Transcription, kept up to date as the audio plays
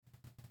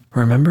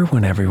Remember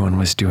when everyone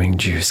was doing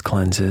juice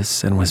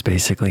cleanses and was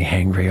basically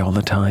hangry all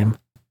the time?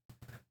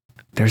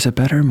 There's a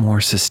better, more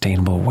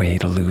sustainable way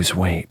to lose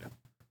weight.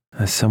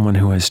 As someone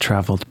who has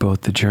traveled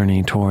both the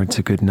journey towards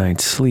a good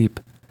night's sleep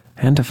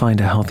and to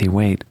find a healthy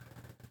weight,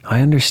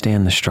 I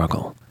understand the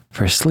struggle.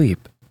 For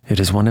sleep, it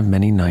is one of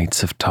many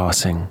nights of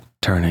tossing,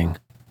 turning,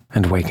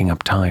 and waking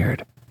up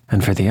tired.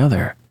 And for the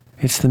other,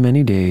 it's the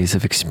many days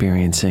of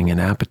experiencing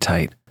an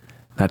appetite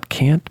that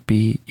can't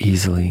be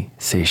easily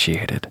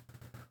satiated,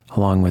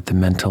 along with the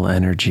mental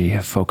energy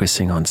of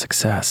focusing on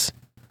success.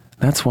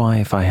 That's why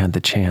if I had the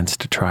chance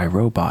to try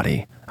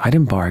RowBody, I'd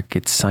embark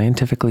its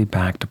scientifically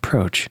backed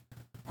approach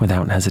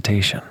without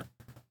hesitation.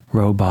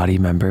 RowBody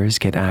members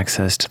get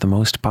access to the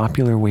most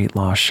popular weight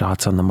loss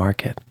shots on the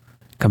market,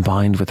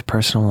 combined with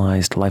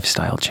personalized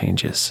lifestyle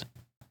changes.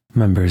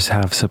 Members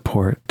have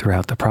support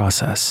throughout the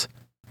process,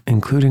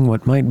 including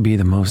what might be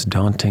the most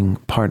daunting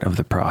part of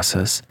the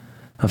process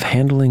of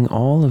handling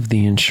all of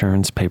the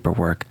insurance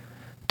paperwork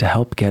to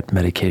help get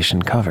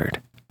medication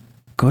covered.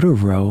 Go to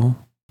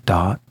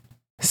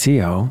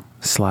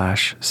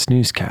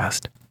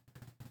row.co/snoozecast.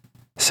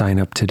 Sign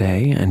up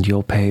today and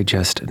you'll pay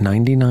just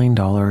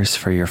 $99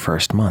 for your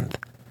first month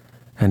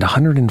and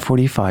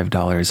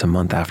 $145 a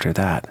month after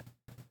that.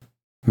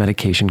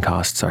 Medication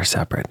costs are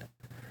separate.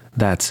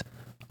 That's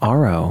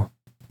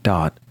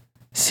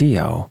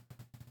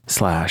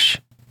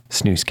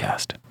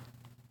ro.co/snoozecast.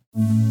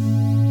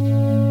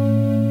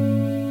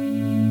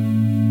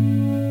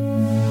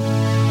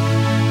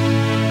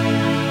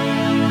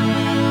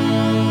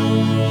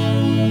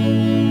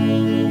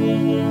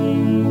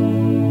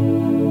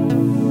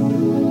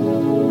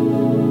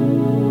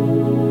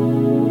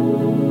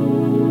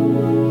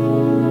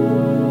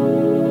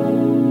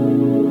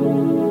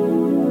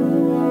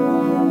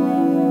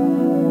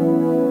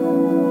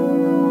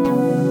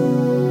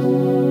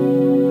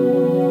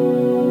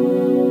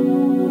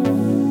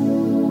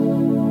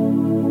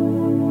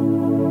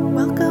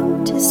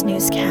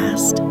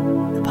 Snoozecast,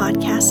 the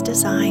podcast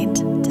designed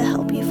to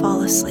help you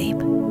fall asleep.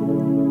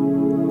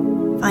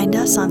 Find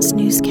us on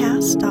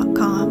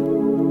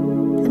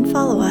snoozecast.com and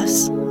follow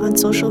us on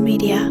social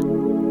media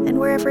and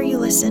wherever you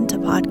listen to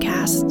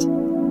podcasts.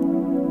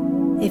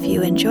 If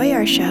you enjoy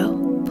our show,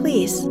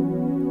 please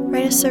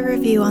write us a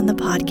review on the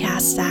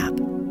podcast app.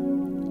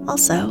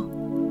 Also,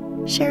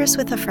 share us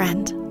with a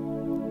friend.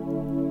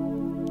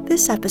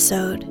 This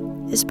episode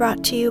is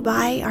brought to you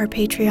by our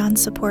Patreon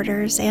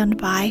supporters and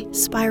by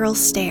Spiral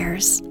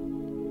Stairs.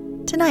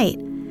 Tonight,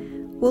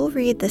 we'll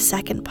read the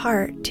second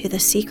part to The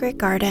Secret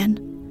Garden,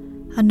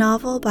 a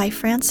novel by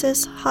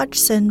Frances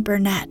Hodgson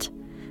Burnett,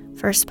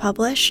 first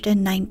published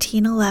in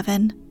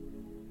 1911.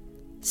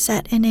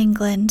 Set in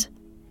England,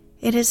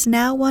 it is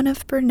now one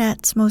of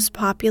Burnett's most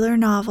popular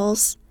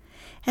novels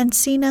and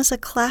seen as a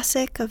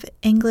classic of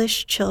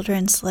English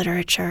children's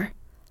literature.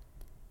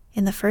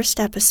 In the first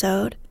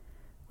episode,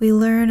 we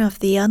learn of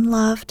the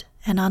unloved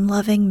and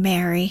unloving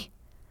Mary.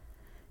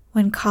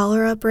 When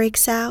cholera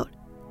breaks out,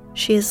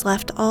 she is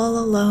left all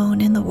alone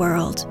in the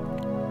world.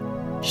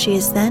 She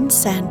is then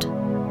sent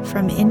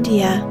from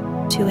India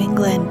to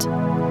England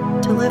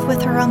to live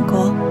with her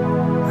uncle,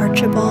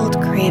 Archibald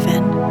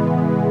Craven.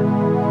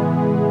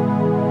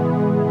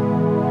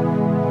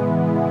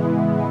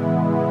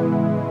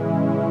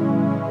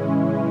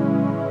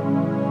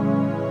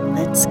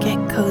 Let's get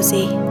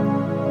cozy.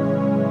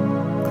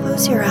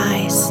 Close your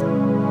eyes.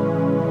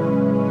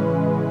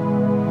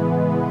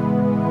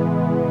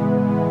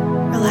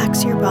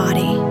 Relax your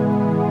body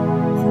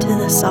into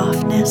the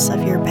softness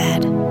of your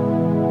bed.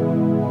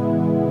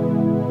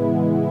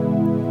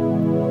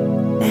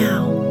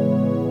 Now,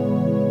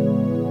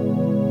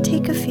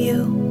 take a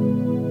few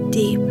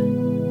deep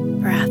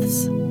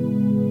breaths.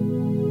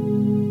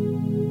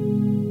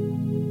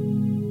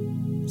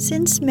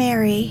 Since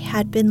Mary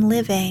had been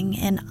living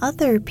in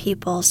other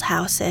people's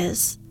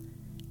houses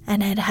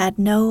and had had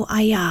no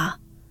ayah,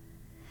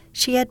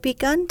 she had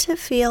begun to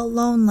feel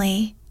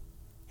lonely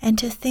and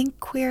to think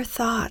queer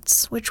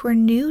thoughts which were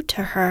new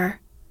to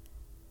her.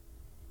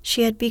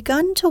 She had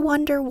begun to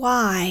wonder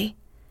why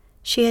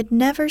she had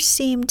never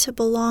seemed to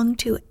belong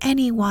to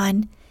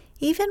anyone,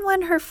 even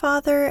when her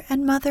father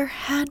and mother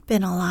had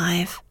been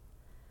alive.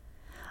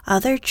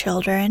 Other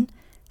children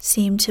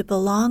seemed to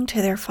belong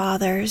to their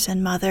fathers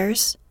and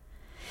mothers,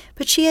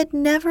 but she had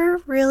never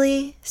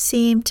really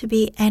seemed to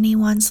be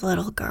anyone's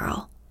little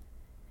girl.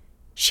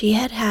 She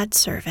had had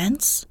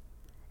servants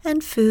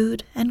and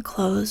food and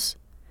clothes,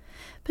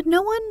 but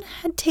no one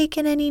had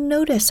taken any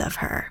notice of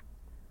her.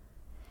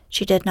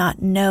 She did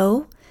not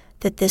know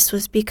that this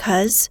was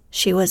because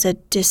she was a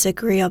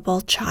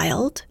disagreeable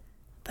child,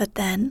 but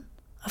then,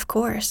 of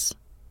course,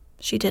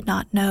 she did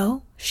not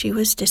know she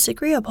was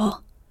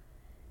disagreeable.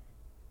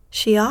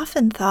 She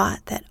often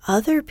thought that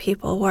other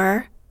people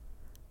were,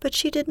 but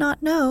she did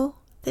not know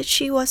that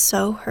she was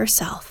so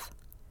herself.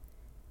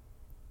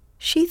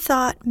 She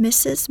thought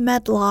Mrs.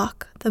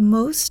 Medlock the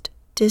most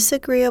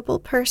disagreeable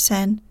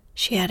person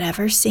she had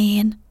ever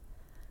seen,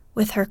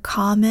 with her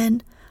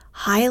common,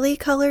 highly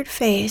colored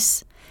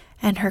face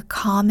and her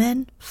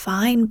common,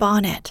 fine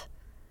bonnet.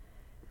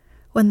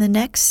 When the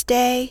next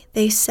day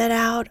they set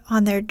out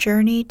on their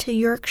journey to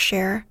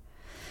Yorkshire,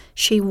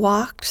 she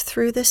walked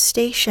through the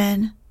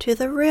station to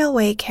the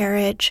railway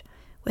carriage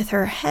with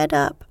her head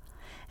up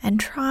and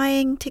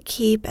trying to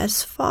keep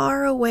as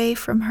far away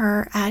from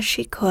her as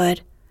she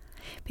could,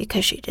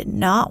 because she did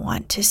not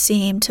want to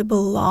seem to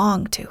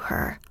belong to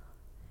her.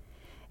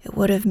 It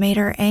would have made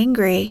her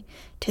angry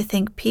to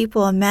think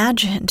people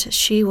imagined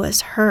she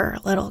was her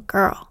little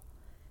girl.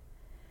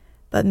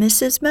 But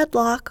Mrs.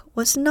 Medlock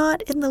was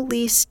not in the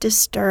least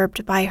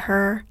disturbed by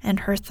her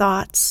and her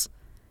thoughts.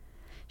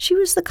 She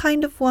was the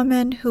kind of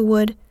woman who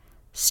would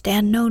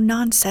stand no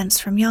nonsense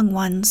from young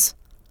ones.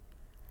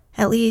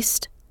 At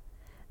least,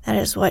 that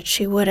is what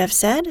she would have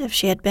said if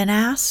she had been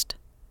asked.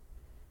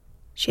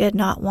 She had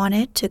not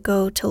wanted to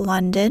go to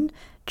London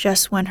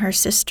just when her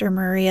sister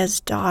Maria's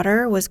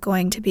daughter was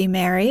going to be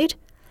married,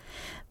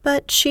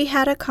 but she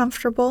had a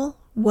comfortable,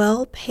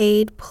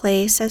 well-paid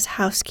place as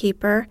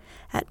housekeeper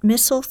at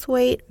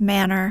Misselthwaite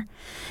Manor,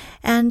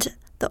 and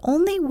the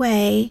only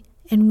way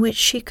in which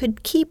she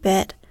could keep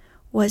it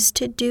was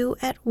to do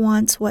at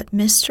once what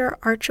Mr.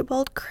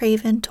 Archibald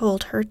Craven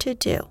told her to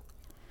do.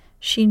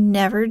 She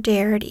never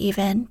dared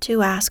even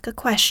to ask a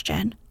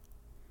question.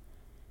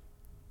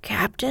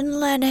 "Captain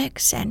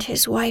Lennox and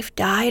his wife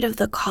died of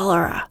the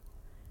cholera,"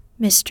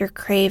 Mr.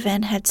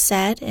 Craven had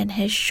said in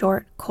his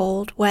short,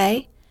 cold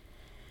way.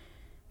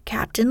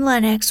 "Captain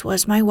Lennox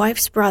was my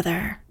wife's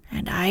brother,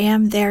 and I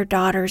am their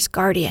daughter's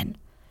guardian.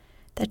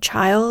 The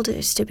child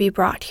is to be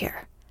brought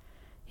here.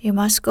 You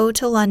must go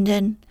to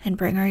London and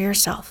bring her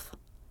yourself."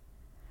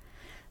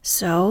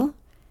 So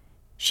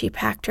she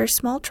packed her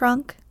small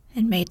trunk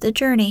and made the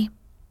journey.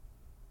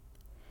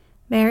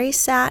 Mary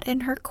sat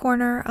in her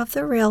corner of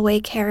the railway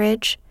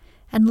carriage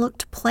and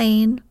looked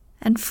plain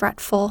and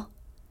fretful.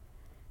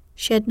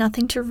 She had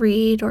nothing to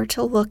read or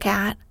to look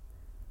at,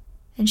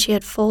 and she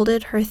had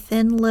folded her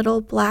thin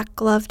little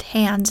black-gloved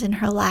hands in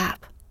her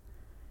lap.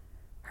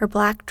 Her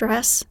black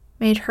dress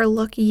made her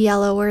look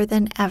yellower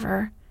than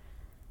ever,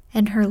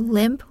 and her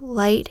limp,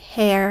 light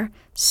hair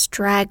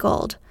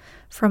straggled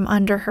from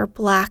under her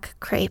black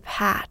crepe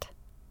hat.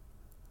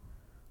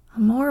 A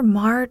more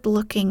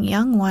marred-looking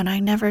young one I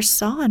never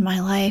saw in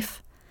my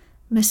life,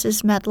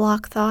 Mrs.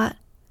 Medlock thought.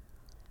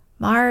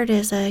 Marred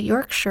is a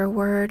Yorkshire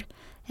word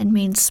and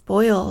means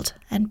spoiled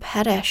and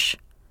pettish.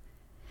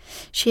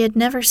 She had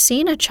never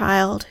seen a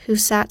child who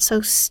sat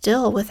so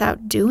still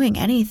without doing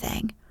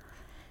anything,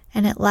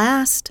 and at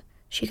last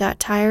she got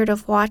tired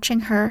of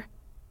watching her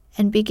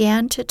and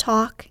began to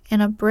talk in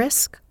a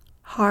brisk,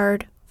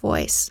 hard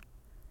voice.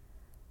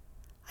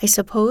 "I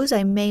suppose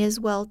I may as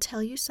well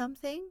tell you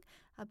something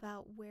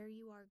about where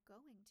you are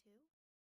going to."